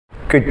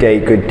Good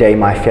day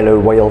my fellow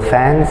royal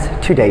fans.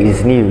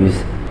 Today's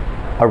news.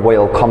 A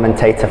royal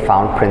commentator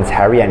found Prince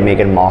Harry and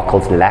Meghan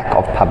Markle's lack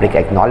of public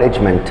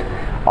acknowledgement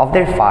of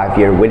their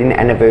 5-year wedding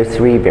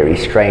anniversary very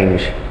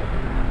strange.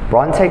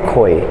 Bronte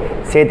Coy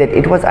said that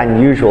it was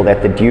unusual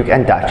that the Duke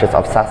and Duchess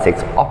of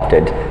Sussex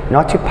opted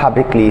not to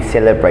publicly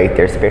celebrate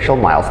their special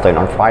milestone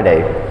on Friday.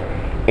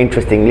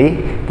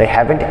 Interestingly, they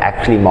haven't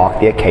actually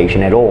marked the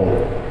occasion at all.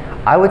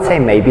 I would say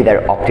maybe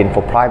they're opting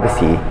for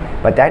privacy,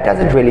 but that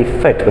doesn't really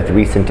fit with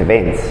recent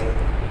events.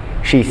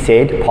 She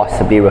said,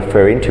 possibly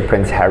referring to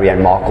Prince Harry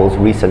and Markle's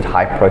recent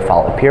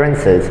high-profile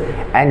appearances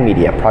and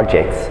media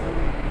projects.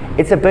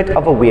 It's a bit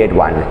of a weird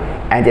one,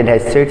 and it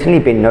has certainly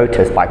been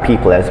noticed by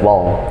people as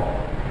well.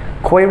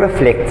 Coy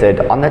reflected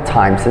on the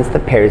time since the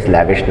pair's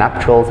lavish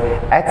nuptials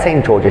at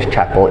St. George's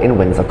Chapel in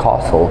Windsor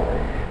Castle,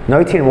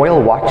 noting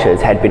royal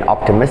watchers had been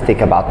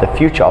optimistic about the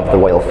future of the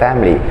royal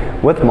family,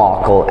 with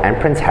Markle and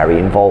Prince Harry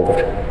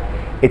involved.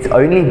 It's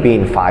only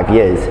been 5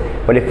 years,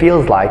 but it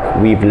feels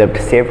like we've lived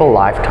several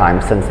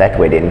lifetimes since that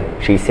wedding,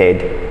 she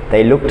said.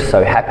 They looked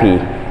so happy,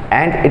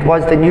 and it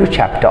was the new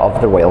chapter of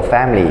the royal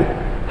family.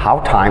 How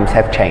times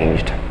have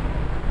changed.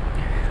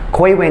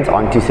 Coy went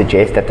on to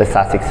suggest that the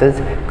Sussexes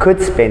could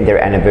spend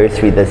their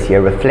anniversary this year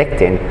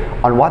reflecting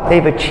on what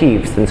they've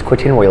achieved since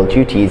quitting royal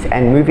duties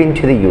and moving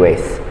to the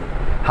US.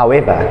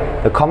 However,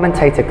 the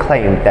commentator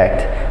claimed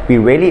that we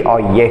really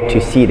are yet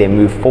to see them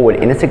move forward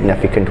in a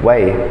significant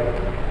way,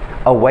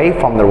 away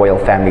from the royal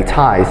family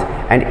ties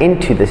and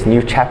into this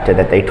new chapter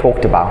that they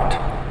talked about.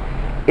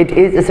 It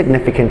is a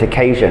significant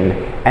occasion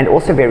and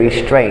also very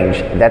strange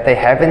that they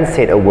haven't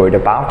said a word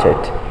about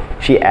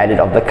it, she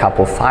added of the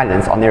couple's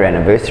silence on their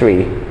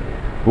anniversary.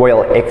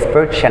 Royal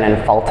expert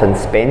Shannon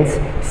Fulton-Spence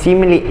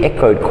seemingly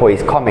echoed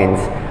Coy's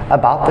comments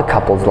about the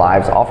couple's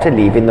lives after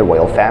leaving the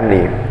royal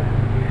family.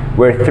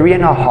 We're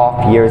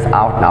 3.5 years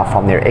out now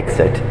from their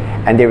exit,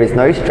 and there is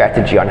no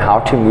strategy on how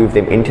to move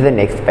them into the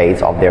next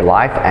phase of their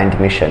life and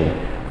mission,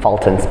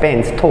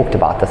 Fulton-Spence talked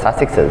about the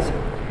Sussexes.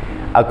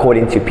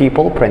 According to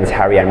People, Prince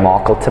Harry and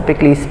Markle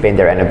typically spend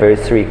their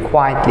anniversary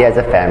quietly as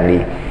a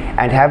family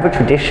and have a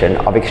tradition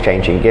of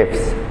exchanging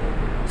gifts.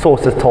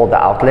 Sources told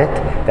the outlet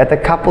that the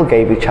couple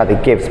gave each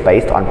other gifts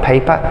based on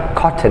paper,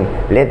 cotton,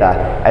 leather,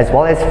 as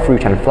well as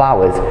fruit and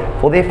flowers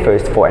for their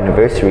first 4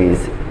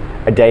 anniversaries.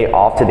 A day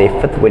after their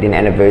 5th wedding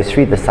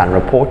anniversary, The Sun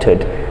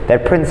reported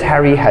that Prince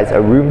Harry has a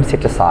room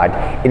set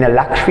aside in a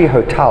luxury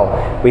hotel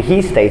where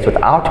he stays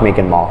without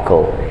Meghan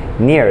Markle,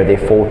 near their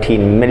 $14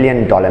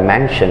 million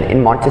mansion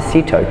in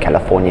Montecito,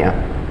 California.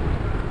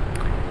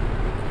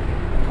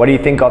 What do you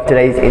think of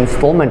today's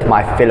installment,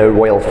 my fellow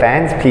royal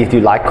fans? Please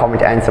do like,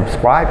 comment and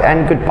subscribe,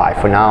 and goodbye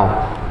for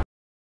now.